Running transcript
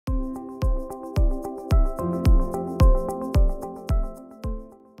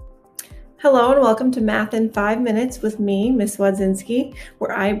Hello and welcome to Math in 5 Minutes with me, Ms. Wodzinski,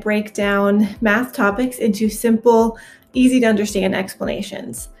 where I break down math topics into simple, easy to understand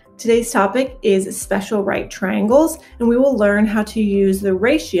explanations. Today's topic is special right triangles, and we will learn how to use the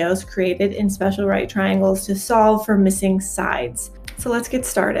ratios created in special right triangles to solve for missing sides. So let's get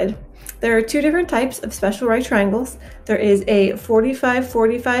started. There are two different types of special right triangles. There is a 45,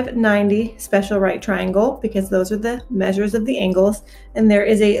 45, 90 special right triangle because those are the measures of the angles, and there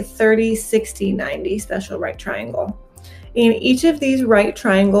is a 30, 60, 90 special right triangle. And each of these right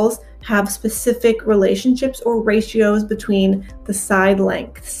triangles have specific relationships or ratios between the side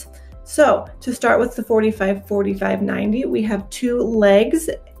lengths. So to start with the 45, 45, 90, we have two legs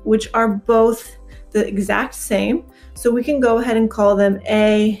which are both the exact same. So we can go ahead and call them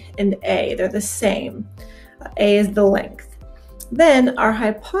A and A. They're the same. A is the length. Then our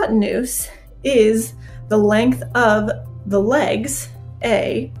hypotenuse is the length of the legs,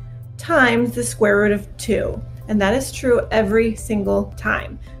 A, times the square root of 2. And that is true every single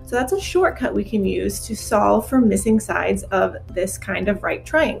time. So that's a shortcut we can use to solve for missing sides of this kind of right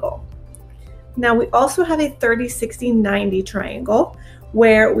triangle. Now we also have a 30, 60, 90 triangle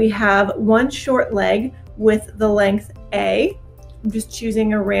where we have one short leg with the length A. I'm just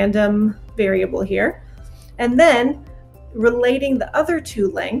choosing a random variable here. And then relating the other two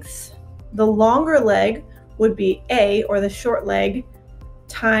lengths, the longer leg would be A, or the short leg,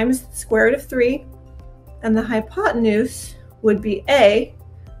 times the square root of 3, and the hypotenuse would be A,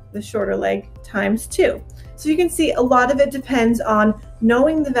 the shorter leg, times 2. So you can see a lot of it depends on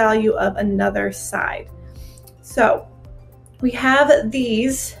knowing the value of another side. So we have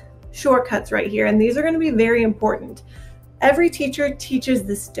these shortcuts right here, and these are going to be very important. Every teacher teaches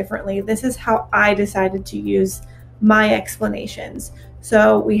this differently. This is how I decided to use my explanations.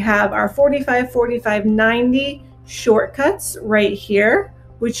 So we have our 45, 45, 90 shortcuts right here,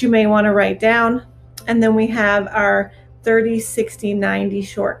 which you may want to write down. And then we have our 30, 60, 90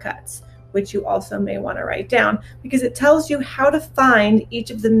 shortcuts, which you also may want to write down because it tells you how to find each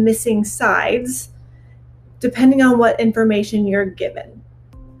of the missing sides depending on what information you're given.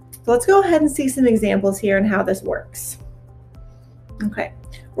 So let's go ahead and see some examples here and how this works. Okay,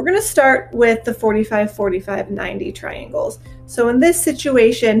 we're going to start with the 45, 45, 90 triangles. So in this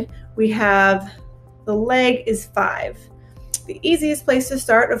situation, we have the leg is 5. The easiest place to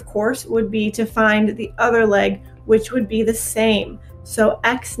start, of course, would be to find the other leg, which would be the same. So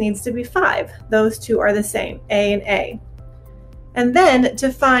x needs to be 5. Those two are the same, A and A. And then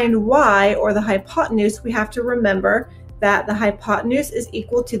to find y, or the hypotenuse, we have to remember that the hypotenuse is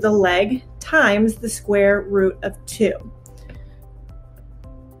equal to the leg times the square root of 2.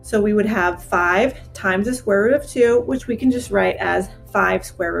 So we would have 5 times the square root of 2, which we can just write as 5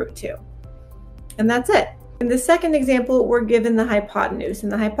 square root 2. And that's it. In the second example, we're given the hypotenuse,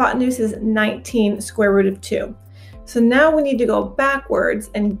 and the hypotenuse is 19 square root of 2. So now we need to go backwards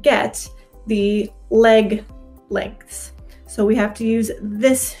and get the leg lengths. So we have to use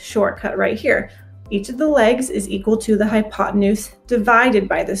this shortcut right here. Each of the legs is equal to the hypotenuse divided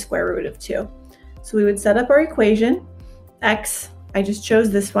by the square root of 2. So we would set up our equation. X, I just chose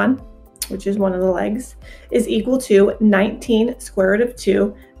this one, which is one of the legs, is equal to 19 square root of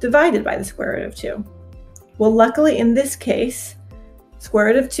 2 divided by the square root of 2. Well, luckily in this case, square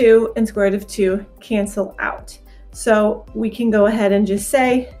root of 2 and square root of 2 cancel out. So we can go ahead and just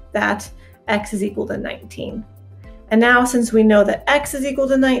say that x is equal to 19. And now since we know that x is equal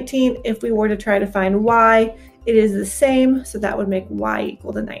to 19, if we were to try to find y, it is the same, so that would make y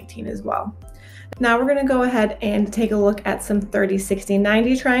equal to 19 as well. Now we're going to go ahead and take a look at some 30, 60,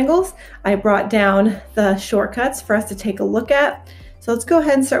 90 triangles. I brought down the shortcuts for us to take a look at. So let's go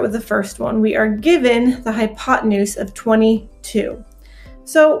ahead and start with the first one. We are given the hypotenuse of 22.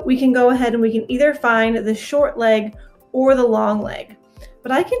 So we can go ahead and we can either find the short leg or the long leg.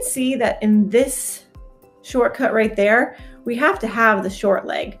 But I can see that in this shortcut right there, we have to have the short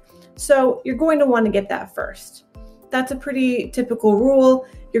leg. So you're going to want to get that first. That's a pretty typical rule.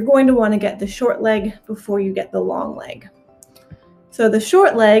 You're going to want to get the short leg before you get the long leg. So the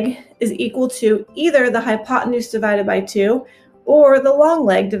short leg is equal to either the hypotenuse divided by 2 or the long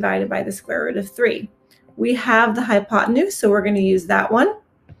leg divided by the square root of 3. We have the hypotenuse, so we're going to use that one.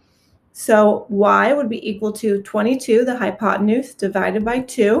 So y would be equal to 22, the hypotenuse, divided by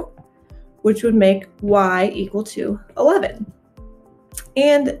 2, which would make y equal to 11.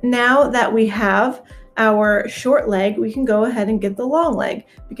 And now that we have our short leg, we can go ahead and get the long leg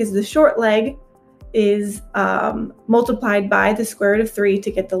because the short leg is multiplied by the square root of 3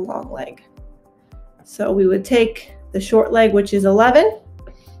 to get the long leg. So we would take the short leg, which is 11,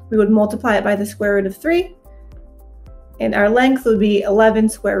 we would multiply it by the square root of 3, And our length would be 11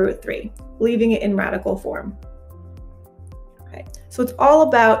 square root 3, leaving it in radical form. Okay, so it's all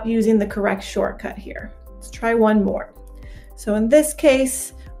about using the correct shortcut here. Let's try one more. So in this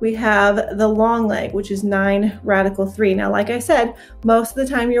case, we have the long leg, which is 9 radical 3. Now, like I said, most of the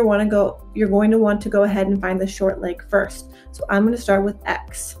time you're going to want to go ahead and find the short leg first. So I'm going to start with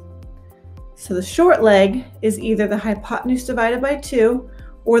x. So the short leg is either the hypotenuse divided by 2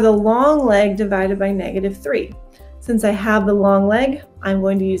 or the long leg divided by -3. Since I have the long leg, I'm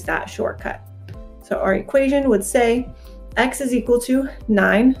going to use that shortcut. So our equation would say x is equal to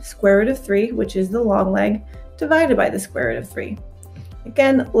 9 square root of 3, which is the long leg, divided by the square root of 3.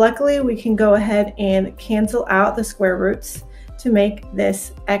 Again, luckily we can go ahead and cancel out the square roots to make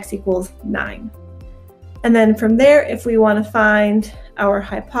this x equals 9. And then from there, if we want to find our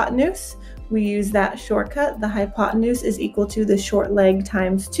hypotenuse, we use that shortcut. The hypotenuse is equal to the short leg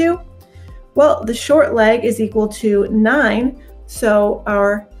times 2. Well, the short leg is equal to 9, so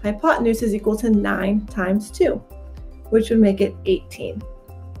our hypotenuse is equal to 9 times 2, which would make it 18.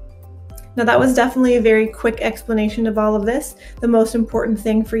 Now that was definitely a very quick explanation of all of this. The most important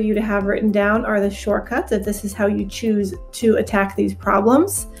thing for you to have written down are the shortcuts, if this is how you choose to attack these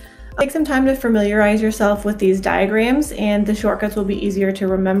problems. Take some time to familiarize yourself with these diagrams and the shortcuts will be easier to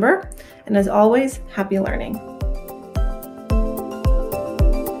remember. And as always, happy learning.